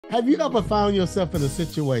Have you ever found yourself in a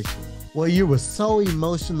situation where you were so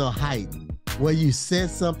emotional heightened, where you said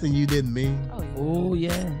something you didn't mean? Oh,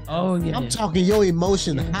 yeah. Oh, yeah. I'm talking your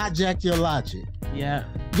emotion hijacked your logic. Yeah.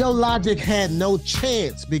 Your logic had no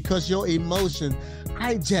chance because your emotion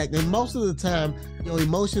hijacked. And most of the time, your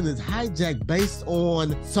emotion is hijacked based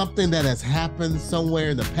on something that has happened somewhere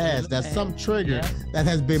in the past. That's some trigger that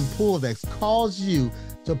has been pulled that's caused you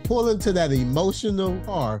to pull into that emotional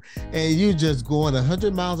car, and you just going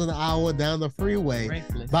 100 miles an hour down the freeway,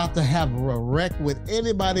 about to have a wreck with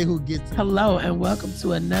anybody who gets it. Hello, and welcome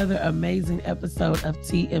to another amazing episode of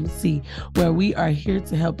TMC, where we are here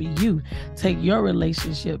to help you take your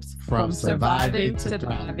relationships from surviving to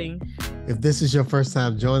thriving. If this is your first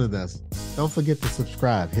time joining us, don't forget to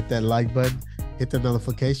subscribe, hit that like button, hit the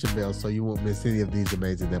notification bell so you won't miss any of these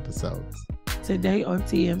amazing episodes. Today on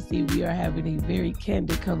TMC, we are having a very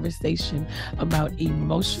candid conversation about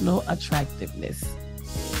emotional attractiveness.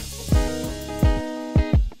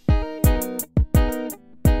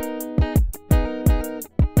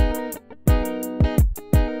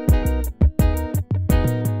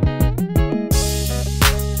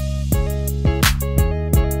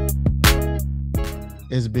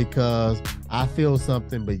 Is because I feel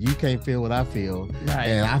something, but you can't feel what I feel. Right.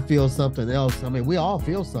 And I feel something else. I mean, we all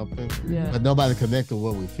feel something, but nobody connects with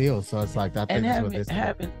what we feel. So it's like, I think and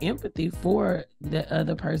having empathy for the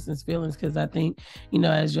other person's feelings. Because I think,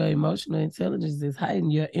 as your emotional intelligence is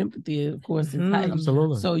heightened, your empathy, of course, is heightened.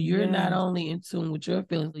 Absolutely. So you're not only in tune with your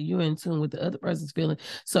feelings, but you're in tune with the other person's feelings.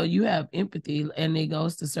 So you have empathy, and it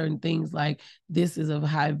goes to certain things like this is of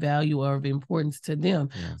high value or of importance to them.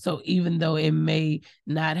 Yeah. So even though it may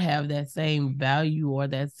not have that same value or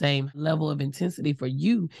that same level of intensity for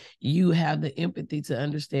you, you have the empathy to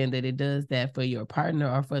understand that it does that for your partner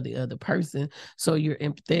or for the other person. So you're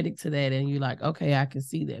empathetic to that, and you're like, okay, I can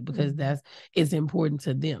see that because it's important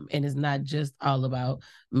to them, and it's not just all about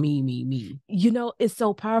me. It's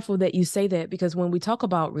so powerful that you say that, because when we talk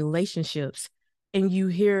about relationships, and you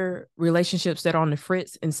hear relationships that are on the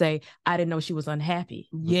fritz and say, I didn't know she was unhappy.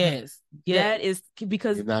 Yes. That is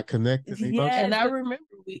because you're not connected. Yes. And I remember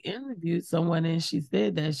we interviewed someone, and she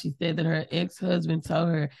said that her ex-husband told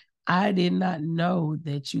her, I did not know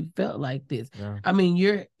that you felt like this. Yeah. I mean,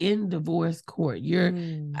 you're in divorce court. You're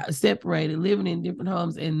separated, living in different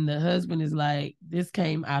homes, and the husband is like, this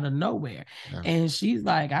came out of nowhere. Yeah. And she's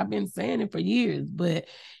like, I've been saying it for years, but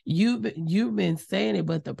you've been saying it,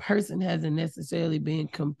 but the person hasn't necessarily been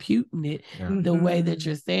computing it the way that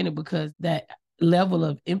you're saying it, because that level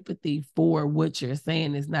of empathy for what you're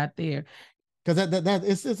saying is not there. Because that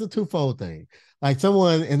it's a twofold thing. Like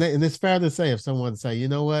someone, and it's fair to say, if someone say, you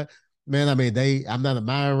know what, man, I mean, I'm not a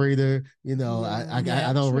mind reader,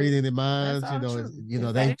 I don't read any minds,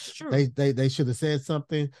 they should have said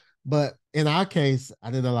something. But in our case, I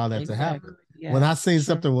didn't allow that to happen. Yeah. When I seen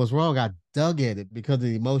something was wrong, I dug at it because of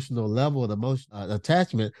the emotional level, the emotional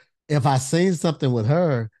attachment. If I seen something with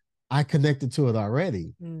her, I connected to it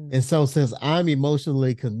already. And so since I'm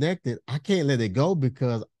emotionally connected, I can't let it go,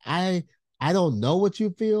 because I don't know what you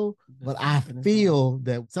feel, but I feel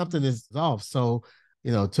that something is off. So,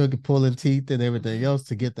 took pulling teeth and everything else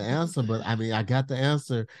to get the answer. But I mean, I got the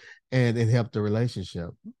answer, and it helped the relationship.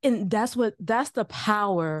 And that's the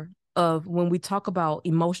power of when we talk about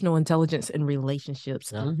emotional intelligence in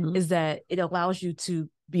relationships, is that it allows you to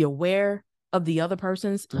be aware of the other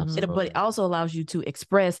person's, but it also allows you to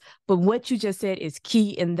express. But what you just said is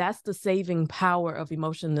key, and that's the saving power of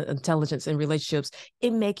emotional intelligence in relationships.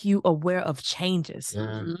 It makes you aware of changes,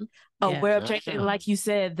 aware of changes. And like you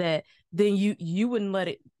said, that then you wouldn't let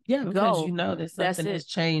it go. Because that something has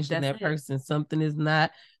changed in that person. Something is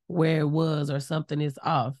not where it was, or something is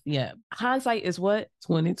off. Yeah. Hindsight is what?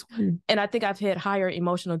 2020. And I think I've had higher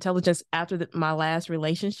emotional intelligence after my last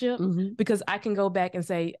relationship, because I can go back and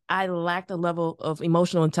say I lacked a level of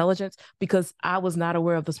emotional intelligence because I was not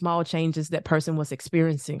aware of the small changes that person was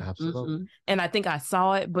experiencing. Absolutely. And I think I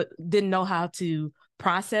saw it, but didn't know how to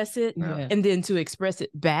process it and then to express it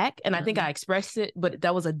back. And I think I expressed it, but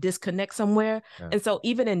that was a disconnect somewhere. Yeah. And so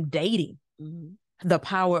even in dating, the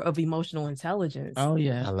power of emotional intelligence. Oh,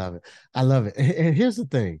 yeah. I love it. And here's the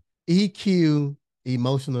thing. EQ,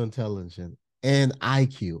 emotional intelligence, and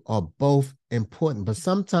IQ are both important. But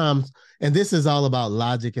sometimes, and this is all about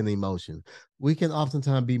logic and emotion, we can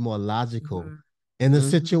oftentimes be more logical in a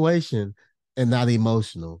situation and not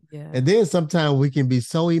emotional. Yeah. And then sometimes we can be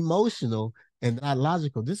so emotional and not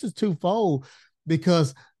logical. This is twofold,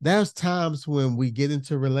 because there's times when we get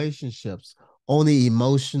into relationships on the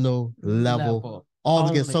emotional level.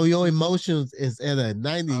 Altogether. So your emotions is at a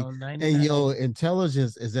 90, and your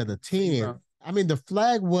intelligence is at a 10. I mean, the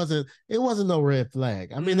flag wasn't no red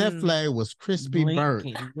flag. I mean, that flag was crispy burnt.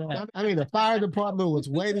 Yeah. I mean, the fire department was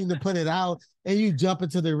waiting to put it out, and you jump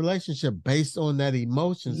into the relationship based on that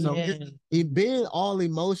emotion. So being all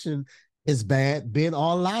emotion is bad. Being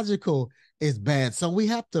all logical is bad. So we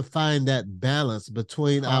have to find that balance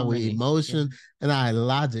between our emotion and our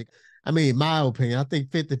logic. I mean, in my opinion, I think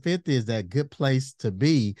 50-50 is that good place to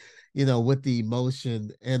be, with the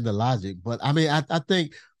emotion and the logic. But I mean, I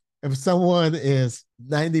think if someone is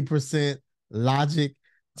 90% logic,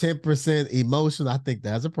 10% emotion, I think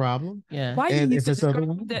that's a problem. Yeah. Why you used to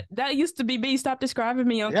describe that used to be me. Stop describing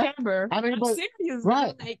me on camera. I mean, I'm serious.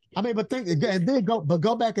 Right. I mean, but think and then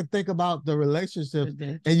go back and think about the relationships,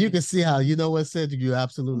 and you can see how, what, Cedric, you're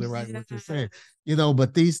absolutely right in what you're saying.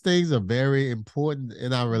 But these things are very important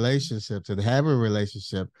in our relationships and having a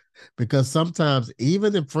relationship, because sometimes,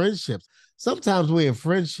 even in friendships, sometimes we're in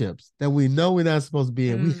friendships that we know we're not supposed to be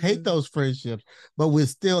in. We hate those friendships, but we're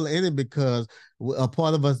still in it because a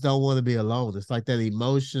part of us don't want to be alone. It's like that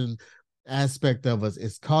emotion aspect of us.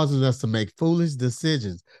 It's causing us to make foolish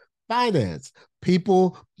decisions. Finance.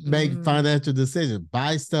 People make financial decisions,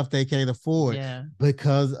 buy stuff they can't afford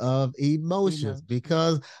because of emotions,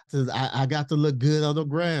 because I got to look good on the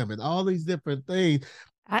gram and all these different things.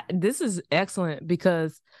 This is excellent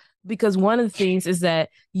because one of the things is that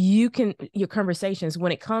your conversations,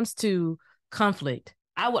 when it comes to conflict,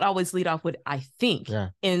 I would always lead off with, I think. Yeah.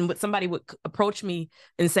 And when somebody would approach me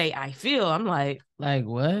and say, I feel, I'm like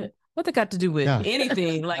what? What that got to do with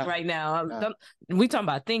anything right now? We talking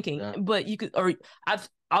about thinking, but you could, or I've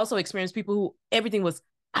also experienced people who everything was,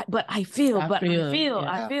 I feel.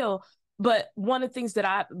 But one of the things that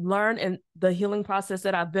I've learned in the healing process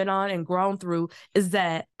that I've been on and grown through is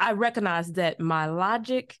that I recognize that my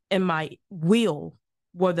logic and my will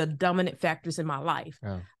were the dominant factors in my life.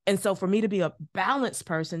 Yeah. And so for me to be a balanced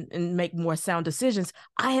person and make more sound decisions,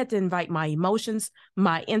 I had to invite my emotions,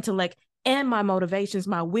 my intellect, and my motivations,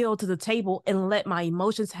 my will to the table, and let my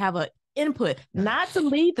emotions have an input, not to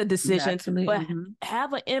lead the decision, but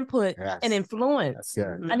have an input and influence.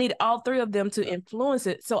 I need all three of them to influence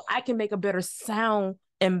it so I can make a better sound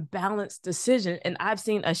and balanced decision. And I've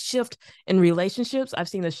seen a shift in relationships. I've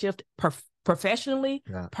seen a shift professionally,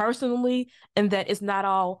 personally, and that it's not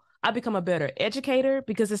all, I become a better educator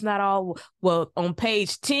because it's not all, well, on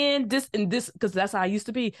page 10, this and this, because that's how I used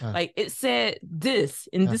to be. Like, it said this,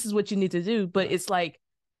 and this is what you need to do. But it's like,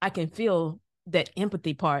 I can feel that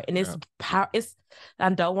empathy part, and it's power. It's, I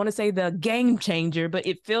don't want to say the game changer, but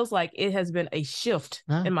it feels like it has been a shift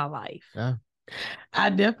in my life.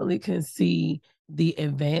 I definitely can see the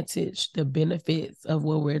advantage, the benefits of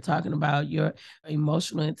what we're talking about. Your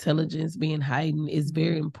emotional intelligence being heightened is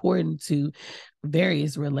very important to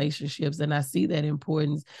various relationships. And I see that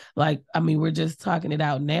importance. Like, I mean, we're just talking it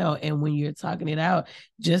out now. And when you're talking it out,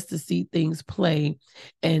 just to see things play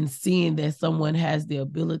and seeing that someone has the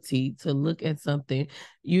ability to look at something,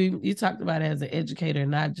 you talked about it as an educator,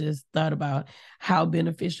 not just thought about how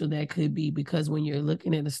beneficial that could be, because when you're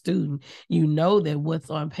looking at a student, you know that what's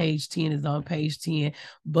on page 10 is on page 10,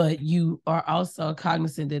 but you are also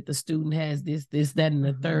cognizant that the student has this, that, and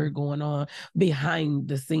the third going on behind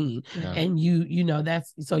the scene. And you know,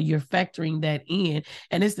 that's, so you're factoring that in.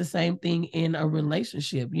 And it's the same thing in a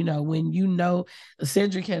relationship. You know, when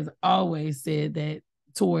Cedric has always said that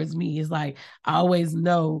towards me, it's like, I always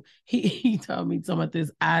know, he told me some of this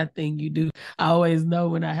I thing you do. I always know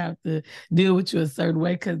when I have to deal with you a certain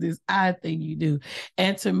way because this I thing you do.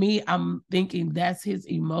 And to me, I'm thinking that's his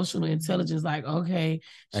emotional intelligence. Like, okay,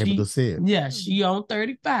 able to see it. Yeah, she on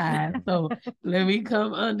 35, so let me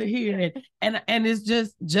come under here. And it's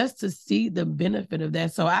just to see the benefit of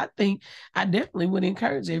that. So I think I definitely would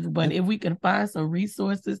encourage everybody, if we can find some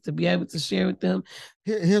resources to be able to share with them.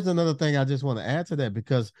 Here's another thing I just want to add to that,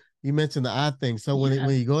 because you mentioned the I thing. So when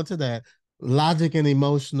you go into that logic and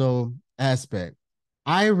emotional aspect,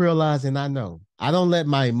 I realize, and I know, I don't let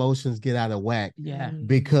my emotions get out of whack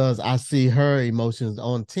because I see her emotions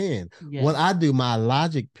on 10. What I do, my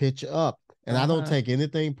logic pitch up, and I don't take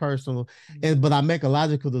anything personal, but I make a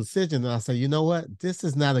logical decision, and I say, you know what? This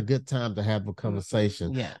is not a good time to have a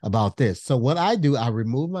conversation about this. So what I do, I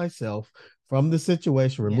remove myself from the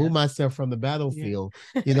situation, remove myself from the battlefield,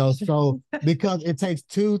 so because it takes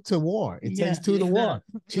two to war. It takes two to war.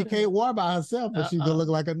 She can't war by herself, but she's gonna look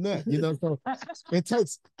like a nut, so it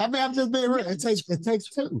takes, I'm just being real. It takes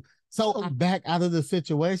two. So I'm back out of the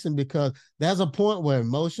situation, because there's a point where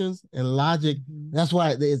emotions and logic, that's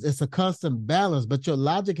why it's a constant balance, but your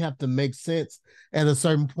logic have to make sense at a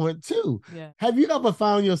certain point too. Have you ever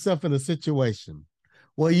found yourself in a situation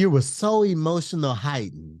where you were so emotional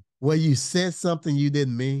heightened where you said something you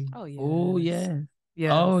didn't mean. Oh, yeah. Oh, yeah.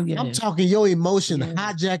 Yeah. Oh, yeah. I'm talking your emotion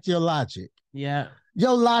hijacked your logic. Yeah.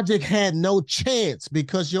 Your logic had no chance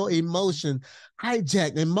because your emotion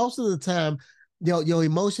hijacked. And most of the time, your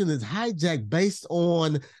emotion is hijacked based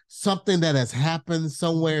on something that has happened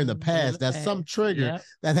somewhere in the past. That's some trigger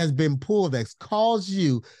that has been pulled that's caused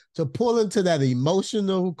you to pull into that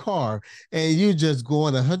emotional car, and you just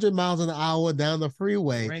going 100 miles an hour down the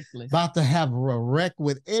freeway, about to have a wreck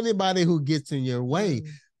with anybody who gets in your way.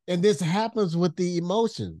 And this happens with the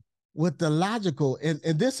emotion, with the logical. And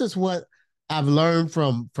this is what I've learned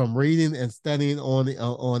from reading and studying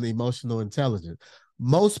on emotional intelligence.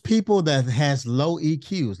 Most people that has low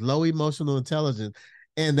EQs, low emotional intelligence,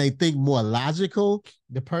 and they think more logical,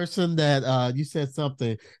 the person that you said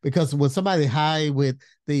something, because when somebody high with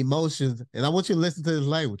the emotions, and I want you to listen to this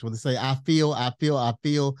language, when they say, I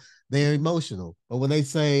feel, they're emotional. But when they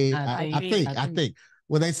say, I think,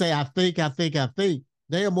 when they say, I think,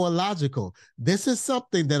 they are more logical. This is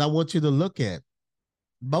something that I want you to look at.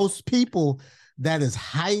 Most people that is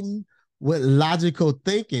heightened with logical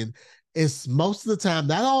thinking is most of the time,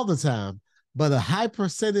 not all the time, but a high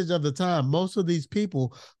percentage of the time, most of these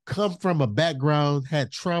people come from a background,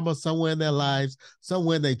 had trauma somewhere in their lives,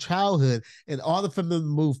 somewhere in their childhood, in order for them to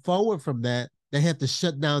move forward from that, they had to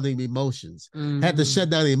shut down the emotions, had to shut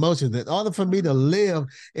down the emotions. In order for me to live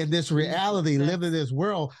in this reality, live in this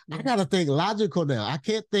world, I got to think logical now. I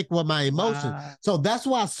can't think with my emotions. So that's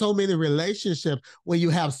why so many relationships, when you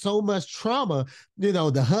have so much trauma,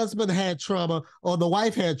 the husband had trauma or the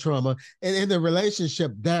wife had trauma, and in the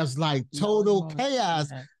relationship, there's like total chaos.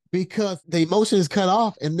 Because the emotion is cut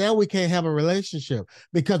off, and now we can't have a relationship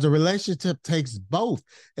because the relationship takes both.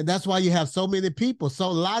 And that's why you have so many people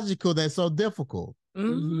so logical that's so difficult.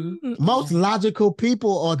 Most logical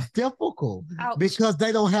people are difficult because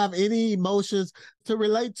they don't have any emotions to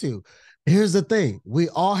relate to. Here's the thing. We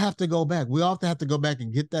all have to go back. We all have to go back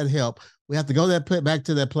and get that help. We have to go back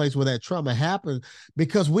to that place where that trauma happened,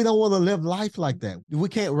 because we don't want to live life like that. We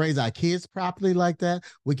can't raise our kids properly like that.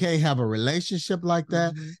 We can't have a relationship like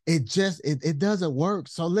that. It doesn't work.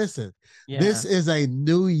 So listen, this is a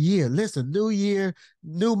new year. Listen, new year,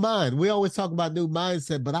 new mind. We always talk about new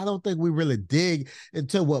mindset, but I don't think we really dig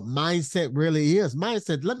into what mindset really is.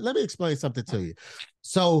 Mindset, let me explain something to you.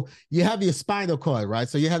 So you have your spinal cord, right?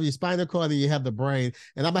 So you have your spinal cord and you have the brain,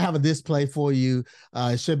 and I'm gonna have a display for you.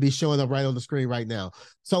 It should be showing up right on the screen right now.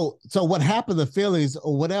 So what happened, the feelings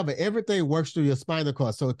or whatever, everything works through your spinal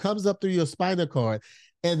cord. So it comes up through your spinal cord,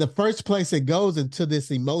 and the first place it goes into this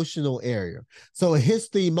emotional area. So it hits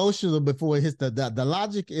the emotional before it hits the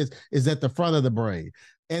logic is at the front of the brain,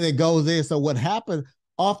 and it goes in. So what happened,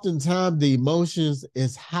 oftentimes the emotions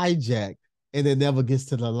is hijacked and it never gets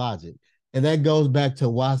to the logic. And that goes back to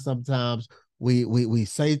why sometimes we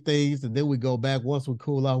say things and then we go back once we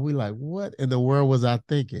cool off. We like, what in the world was I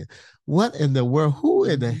thinking? What in the world? Who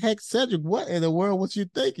in the heck, Cedric? What in the world was you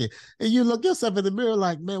thinking? And you look yourself in the mirror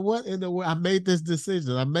like, man, what in the world? I made this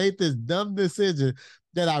decision. I made this dumb decision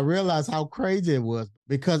that I realized how crazy it was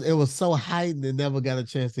because it was so heightened and never got a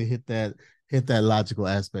chance to hit that logical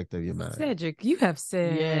aspect of your mind. Cedric, you have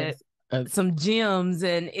said some gems,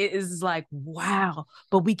 and it is like, wow,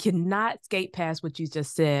 but we cannot skate past what you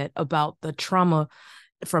just said about the trauma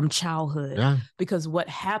from childhood, because what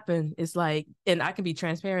happened is like, and I can be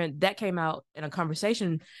transparent, that came out in a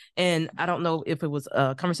conversation, and I don't know if it was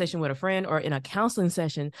a conversation with a friend or in a counseling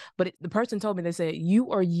session, but the person told me, they said,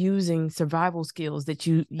 you are using survival skills that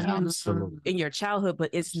you used in your childhood,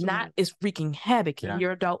 but it's not, it's wreaking havoc in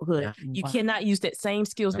your adulthood. You cannot use that same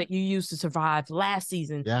skills that you used to survive last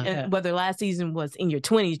season, and whether last season was in your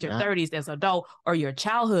 20s, your 30s as an adult, or your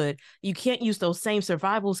childhood, you can't use those same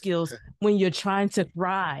survival skills when you're trying to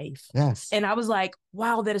thrive. And I was like,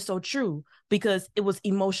 wow, that is so true, because it was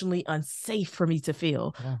emotionally unsafe for me to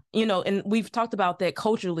feel, and we've talked about that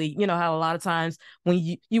culturally, how a lot of times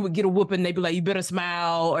when you would get a whooping, they'd be like, you better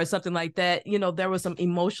smile or something like that. There were some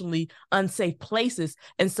emotionally unsafe places.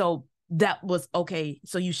 And so that was okay.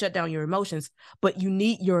 So you shut down your emotions, but you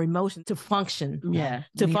need your emotion to function.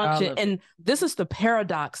 To function. And this is the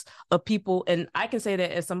paradox of people. And I can say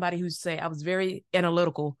that as somebody who's say I was very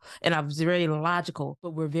analytical and I was very logical,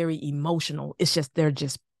 but we're very emotional. It's just, they're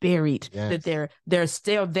just buried, that they're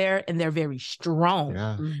still there and they're very strong.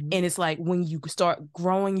 And it's like, when you start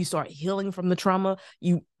growing, you start healing from the trauma,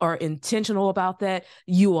 you are intentional about that,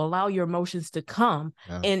 you allow your emotions to come.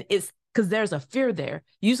 And it's because there's a fear there.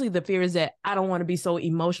 Usually the fear is that I don't want to be so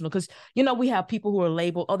emotional, because, we have people who are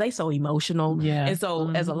labeled, oh, they so emotional. And so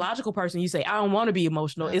as a logical person, you say, I don't want to be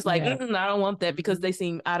emotional. It's like, I don't want that, because they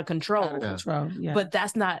seem out of control. But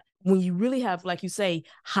that's not when you really have, like you say,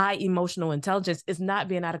 high emotional intelligence, it's not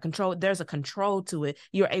being out of control. There's a control to it.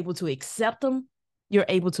 You're able to accept them, you're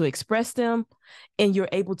able to express them, and you're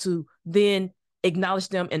able to then acknowledge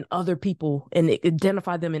them in other people and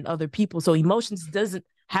identify them in other people. So emotions doesn't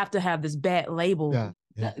have to have this bad label. Yeah.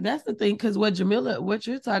 Yeah. That's the thing, because what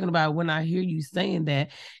you're talking about, when I hear you saying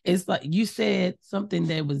that, it's like you said something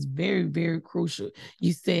that was very, very crucial.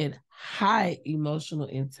 You said high emotional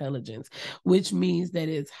intelligence, which means that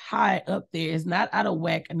it's high up there. It's not out of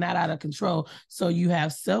whack, not out of control. So you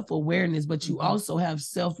have self-awareness, but you also have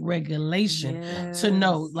self-regulation to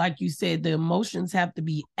know, like you said, the emotions have to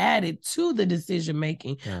be added to the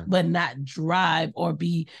decision-making, but not drive or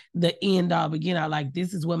be the end all begin out. Like,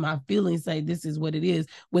 this is what my feelings say, this is what it is,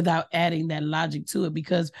 without adding that logic to it.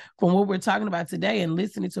 Because from what we're talking about today and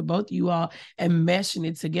listening to both of you all and meshing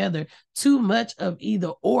it together, too much of either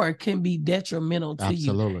or can be detrimental to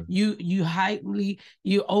you.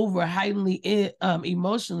 You over heighteningly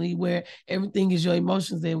emotionally, where everything is your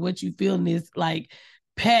emotions and what you feel is like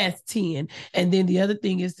past 10. And then the other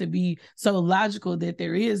thing is to be so logical that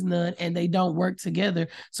there is none and they don't work together.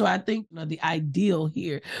 So I think the ideal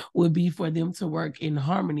here would be for them to work in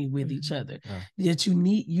harmony with each other. That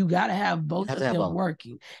you got to have both of them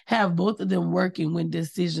working. Have both of them working when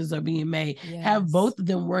decisions are being made. Have both of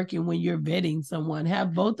them working when you're vetting someone.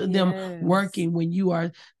 Have both of them working when you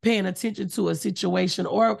are paying attention to a situation,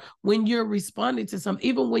 or when you're responding to something,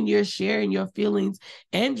 even when you're sharing your feelings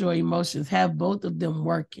and your emotions. Have both of them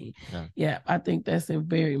working. I think that's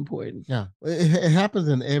very important. It happens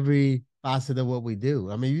in every facet of what we do.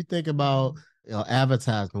 I mean, you think about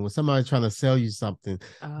advertisement. When somebody's trying to sell you something,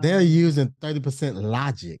 they're using 30%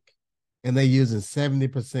 logic and they're using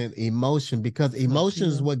 70% emotion, because emotion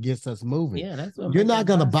is what gets us moving. That's what you're not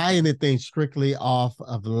going to buy anything strictly off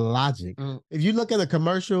of logic. If you look at a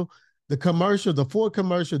commercial, the Ford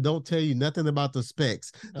commercial don't tell you nothing about the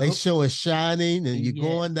specs. They show it shining and you're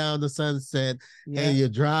going down the sunset and you're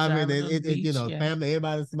driving and family,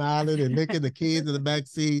 everybody's smiling and looking, the kids in the back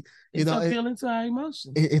seat. It's appealing to our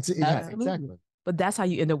emotions. Exactly. But that's how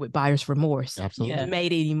you end up with buyer's remorse. Absolutely. You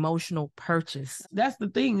made an emotional purchase. That's the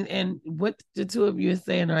thing. And what the two of you are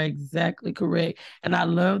saying are exactly correct. And I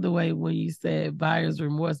love the way when you said buyer's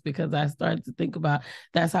remorse, because I started to think about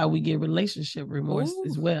that's how we get relationship remorse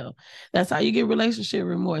as well. That's how you get relationship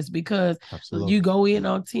remorse, because you go in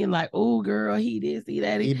on 10 like, oh, girl, he this, he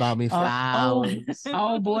that. He bought me flowers.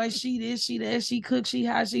 Oh, boy, she this, she that, she cooked, she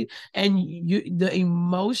how she. And the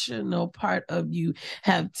emotional part of you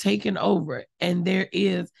have taken over. And there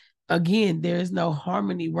is no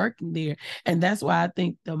harmony working there. And that's why I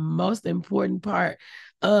think the most important part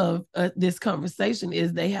of this conversation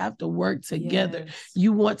is they have to work together.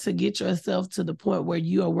 You want to get yourself to the point where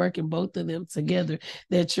you are working both of them together,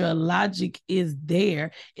 that your logic is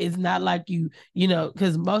there. It's not like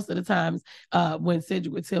because most of the times when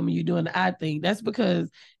Cedric would tell me you're doing the I thing, that's because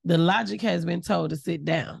the logic has been told to sit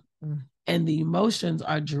down. And the emotions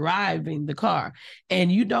are driving the car.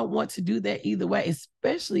 And you don't want to do that either way,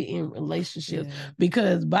 especially in relationships,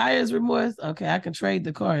 because buyer's remorse, okay, I can trade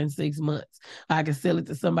the car in 6 months. I can sell it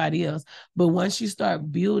to somebody else. But once you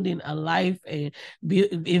start building a life and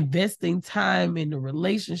investing time in the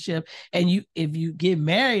relationship, and if you get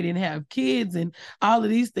married and have kids and all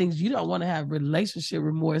of these things, you don't want to have relationship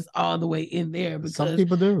remorse all the way in there. Because some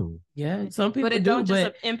people do. Some people but it don't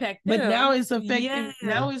just impact them. But now it's affecting.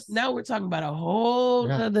 Now we're talking about a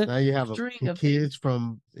whole other. Now you have string of kids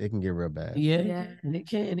it can get real bad. And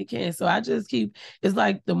it can. So I just it's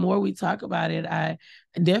like the more we talk about it, I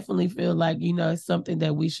definitely feel like, it's something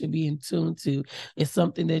that we should be in tune to. It's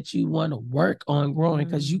something that you want to work on growing,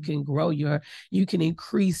 because you can you can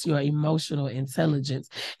increase your emotional intelligence.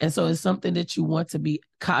 And so it's something that you want to be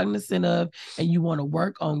cognizant of, and you want to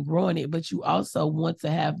work on growing it, but you also want to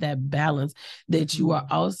have that balance, that you are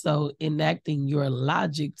also enacting your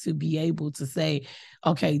logic to be able to say,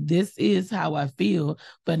 okay, this is how I feel,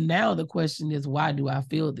 but now the question is, why do I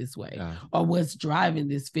feel this way? Or what's driving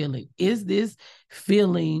this feeling? Is this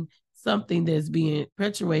feeling something that's being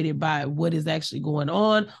perpetuated by what is actually going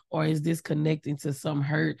on, or is this connecting to some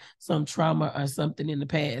hurt, some trauma, or something in the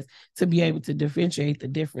past, to be able to differentiate the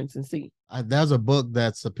difference and see? There's a book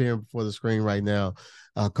that's appearing before the screen right now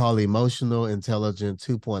called Emotional Intelligence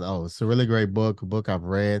 2.0. It's a really great book I've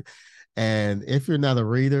read. And if you're not a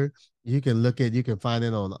reader, you can find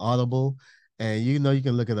it on Audible. And you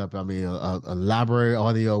can look it up. I mean, a library,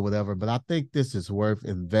 audio, whatever. But I think this is worth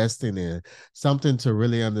investing in, something to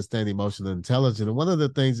really understand emotional intelligence. And one of the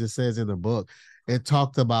things it says in the book, it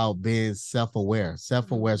talked about being self-aware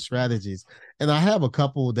strategies. And I have a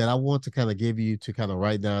couple that I want to kind of give you to kind of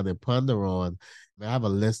write down and ponder on. I have a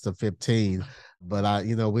list of 15, but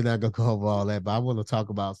we're not gonna go over all that. But I want to talk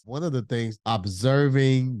about one of the things: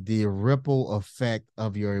 observing the ripple effect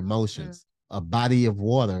of your emotions. A body of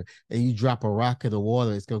water, and you drop a rock in the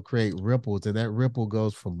water, it's going to create ripples, and that ripple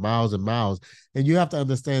goes for miles and miles. And you have to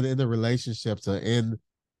understand in the relationships or in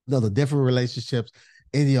the different relationships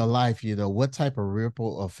in your life, what type of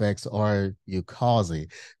ripple effects are you causing?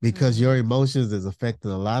 Because your emotions is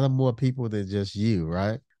affecting a lot of more people than just you,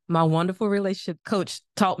 right? My wonderful relationship coach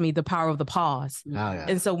taught me the power of the pause. Oh, yeah.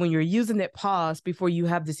 And so when you're using that pause before you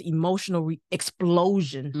have this emotional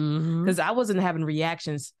explosion, because I wasn't having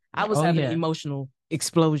reactions, I was having emotional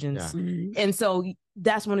explosions. Yeah. And so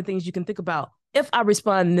that's one of the things you can think about. If I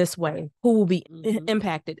respond this way, who will be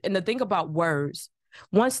impacted? And the thing about words,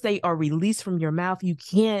 once they are released from your mouth, you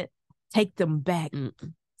can't take them back.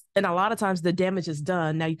 And a lot of times the damage is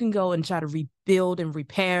done. Now you can go and try to rebuild and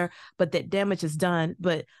repair, but that damage is done.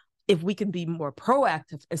 But if we can be more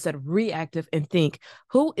proactive instead of reactive and think,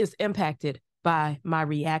 who is impacted by my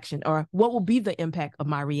reaction, or what will be the impact of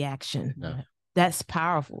my reaction? Yeah. That's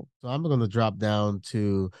powerful. So I'm going to drop down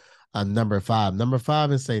to number 5. Number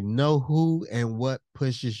 5 is say, know who and what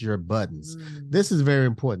pushes your buttons. This is very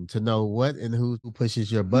important, to know what and who pushes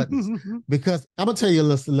your buttons. Because I'm going to tell you a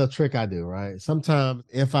little trick I do, right? Sometimes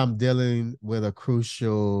if I'm dealing with a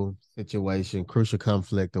crucial situation, crucial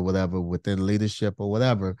conflict or whatever within leadership or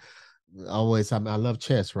whatever, I love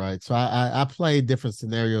chess, right? So I play different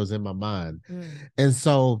scenarios in my mind. And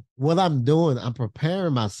so what I'm doing, I'm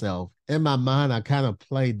preparing myself. In my mind, I kind of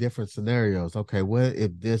play different scenarios. Okay, what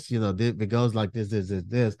if this, if it goes like this.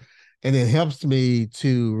 And it helps me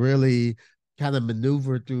to really kind of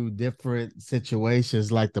maneuver through different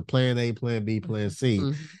situations, like the plan A, plan B, plan C.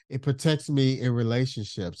 It protects me in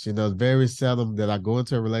relationships. It's very seldom that I go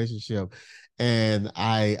into a relationship and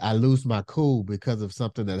I lose my cool because of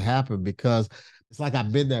something that happened, because it's like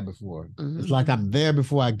I've been there before. It's like I'm there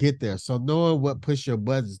before I get there. So knowing what push your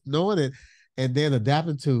buttons, knowing it, and then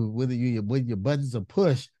adapting to when your buttons are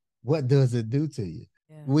pushed, what does it do to you?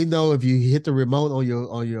 Yeah. We know if you hit the remote on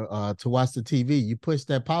your to watch the TV, you push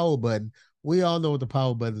that power button. We all know what the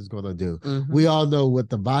power button is going to do. We all know what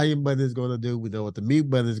the volume button is going to do. We know what the mute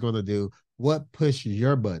button is going to do. What pushes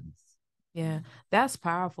your buttons? Yeah, that's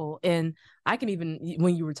powerful. And I can even,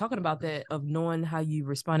 when you were talking about that, of knowing how you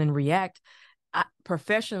respond and react,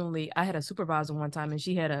 professionally, I had a supervisor one time, and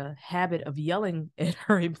she had a habit of yelling at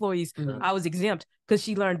her employees. I was exempt because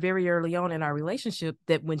she learned very early on in our relationship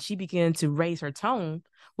that when she began to raise her tone,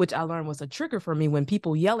 which I learned was a trigger for me, when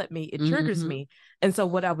people yell at me, it triggers me. And so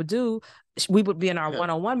what I would do, we would be in our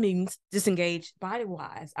one-on-one meetings, disengaged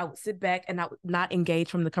body-wise. I would sit back and I would not engage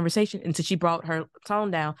from the conversation until she brought her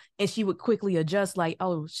tone down, and she would quickly adjust, like,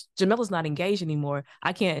 oh, Jamila's not engaged anymore.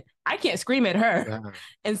 I can't scream at her. Yeah.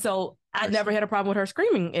 And so I never had a problem with her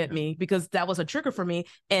screaming at me, because that was a trigger for me.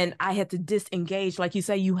 And I had to disengage. Like you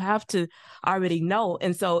say, you have to already know.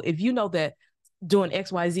 And so if you know that doing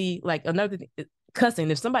XYZ, like another thing,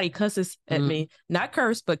 cussing, if somebody cusses at me, not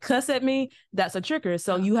curse, but cuss at me, that's a trigger.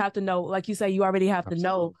 So you have to know, like you say, you already have to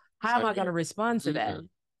know, how am I going to respond to that?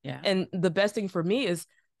 Yeah. And the best thing for me is,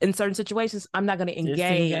 in certain situations, I'm not going to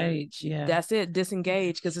engage. Yeah. That's it.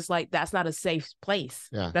 Disengage. Because it's like, that's not a safe place.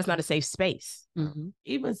 Yeah. That's not a safe space.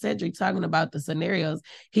 Even Cedric talking about the scenarios,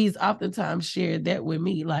 he's oftentimes shared that with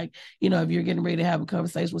me. Like, if you're getting ready to have a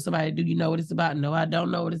conversation with somebody, do you know what it's about? No, I don't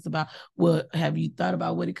know what it's about. Well, have you thought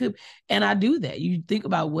about what it could be? And I do that. You think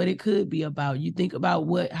about what it could be about. You think about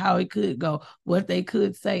how it could go, what they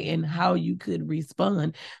could say, and how you could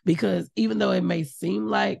respond. Because even though it may seem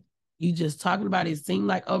like you just talking about it seem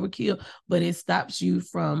like overkill, but it stops you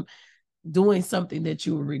from doing something that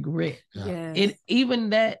you will regret. Yeah. And even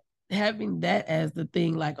that, having that as the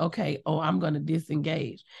thing, like, okay, I'm going to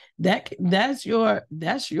disengage. That's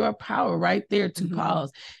your power right there to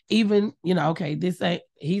pause. Even, okay, this ain't,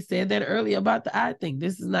 he said that earlier about the I think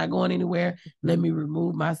this is not going anywhere. Let me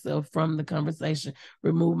remove myself from the conversation,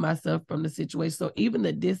 remove myself from the situation. So even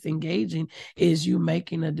the disengaging is you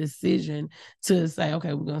making a decision to say,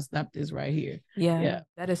 okay, we're going to stop this right here. Yeah,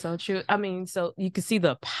 that is so true. I mean, so you can see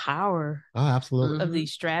the power absolutely of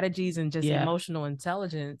these strategies and just emotional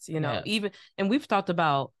intelligence, even, and we've talked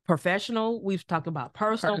about professional, we've talked about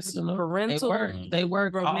personal, parental, they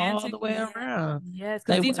work romantic, all the way around. Yes,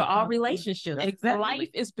 because these are all relationships. Exactly.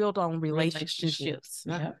 is built on relationships.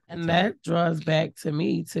 Yeah. And that draws back to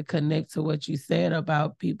me to connect to what you said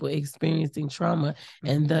about people experiencing trauma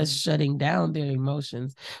and thus shutting down their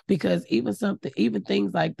emotions. Because even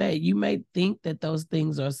things like that, you may think that those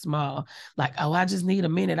things are small, like, oh, I just need a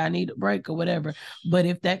minute, I need a break or whatever. But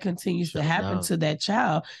if that continues to happen to that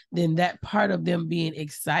child, then that part of them being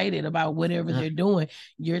excited about whatever they're doing,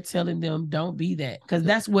 you're telling them don't be that, because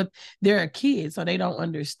that's what they're a kid, so they don't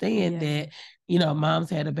understand that, you know, mom's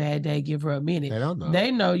had a bad day, give her a minute. They don't know.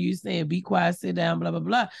 They know you saying be quiet, sit down, blah blah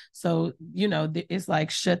blah. So you know, it's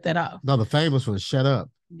like shut that off. No, the famous one, shut up.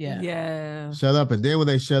 Yeah. Shut up. And then when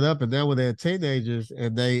they shut up, and then when they're teenagers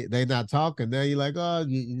and they not talking, now you're like, oh,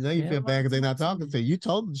 you feel bad because they're not talking to you. You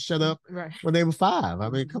told them to shut up when they were 5. I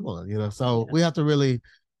mean, come on, you know. So we have to really,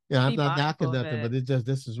 I'm not knocking nothing, but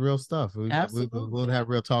this is real stuff. We'll have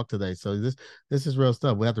real talk today. So this is real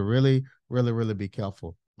stuff. We have to really, really, really be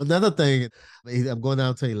careful. Another thing, I'm going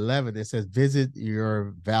down to 11. It says visit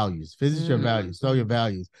your values. Visit your values. Know your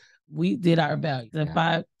values. We did our values,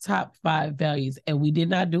 the top 5 values, and we did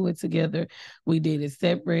not do it together. We did it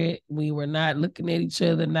separate. We were not looking at each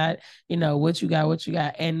other, not, you know, what you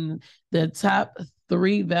got. And the top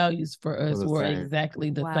 3 values for us were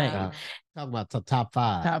exactly the thing. Talking about the top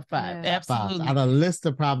 5. Top 5, absolutely. On a list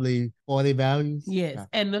of probably 40 values. Yes,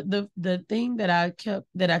 and the thing that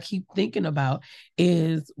I keep thinking about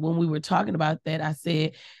is when we were talking about that, I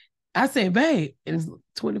said, babe, it's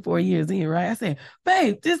 24 years in, right? I said,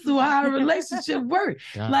 babe, this is how our relationship works.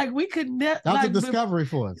 Like we could never. That was a discovery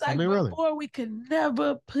for us. Like, I mean, really. Before we could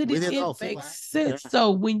never put it in make sense.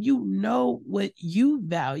 So when you know what you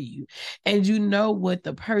value, and you know what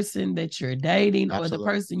the person that you're dating or the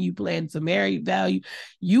person you plan to marry value,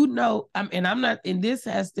 you know. And I'm not. And this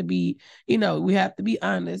has to be, you know, we have to be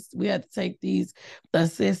honest. We have to take these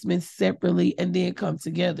assessments separately and then come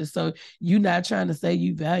together. So you're not trying to say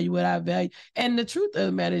you value what I value. And the truth of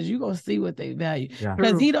the matter is, you're gonna see what they value,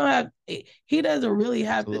 because he doesn't really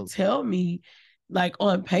have to tell me, like,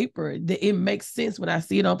 on paper, that it makes sense when I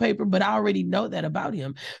see it on paper, but I already know that about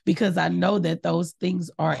him, because I know that those things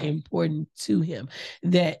are important to him.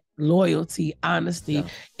 That loyalty, honesty.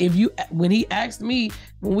 When he asked me,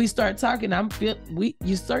 when we start talking,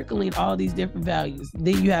 you're circling all these different values.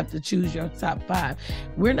 Then you have to choose your top 5.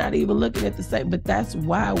 We're not even looking at the same, but that's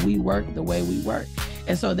why we work the way we work.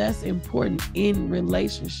 And so that's important in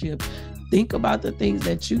relationship. Think about the things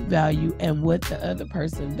that you value and what the other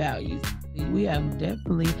person values. We have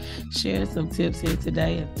definitely shared some tips here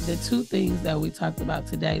today. The 2 things that we talked about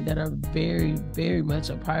today that are very, very much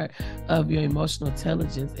a part of your emotional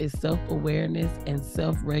intelligence is self-awareness and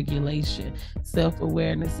self-regulation.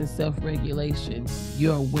 Self-awareness and self-regulation.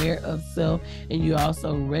 You're aware of self, and you're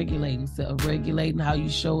also regulating self, regulating how you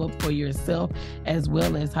show up for yourself as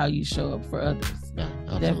well as how you show up for others.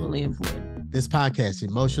 Definitely important. This podcast,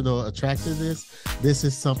 Emotional Attractiveness, this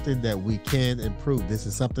is something that we can improve. This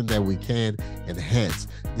is something that we can enhance.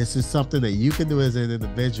 This is something that you can do as an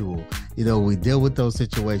individual. You know, we deal with those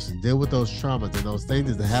situations, deal with those traumas and those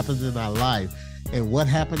things that happen in our life. And what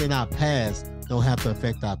happened in our past don't have to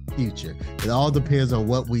affect our future. It all depends on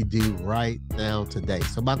what we do right now today.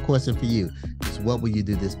 So my question for you is, what will you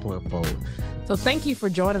do this point forward? So thank you for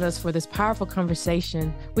joining us for this powerful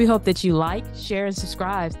conversation. We hope that you like, share, and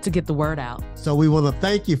subscribe to get the word out. So we want to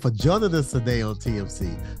thank you for joining us today on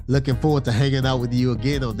TMC. Looking forward to hanging out with you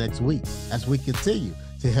again on next week as we continue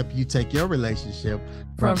to help you take your relationship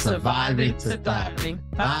from surviving to thriving.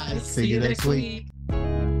 Bye. See you next week.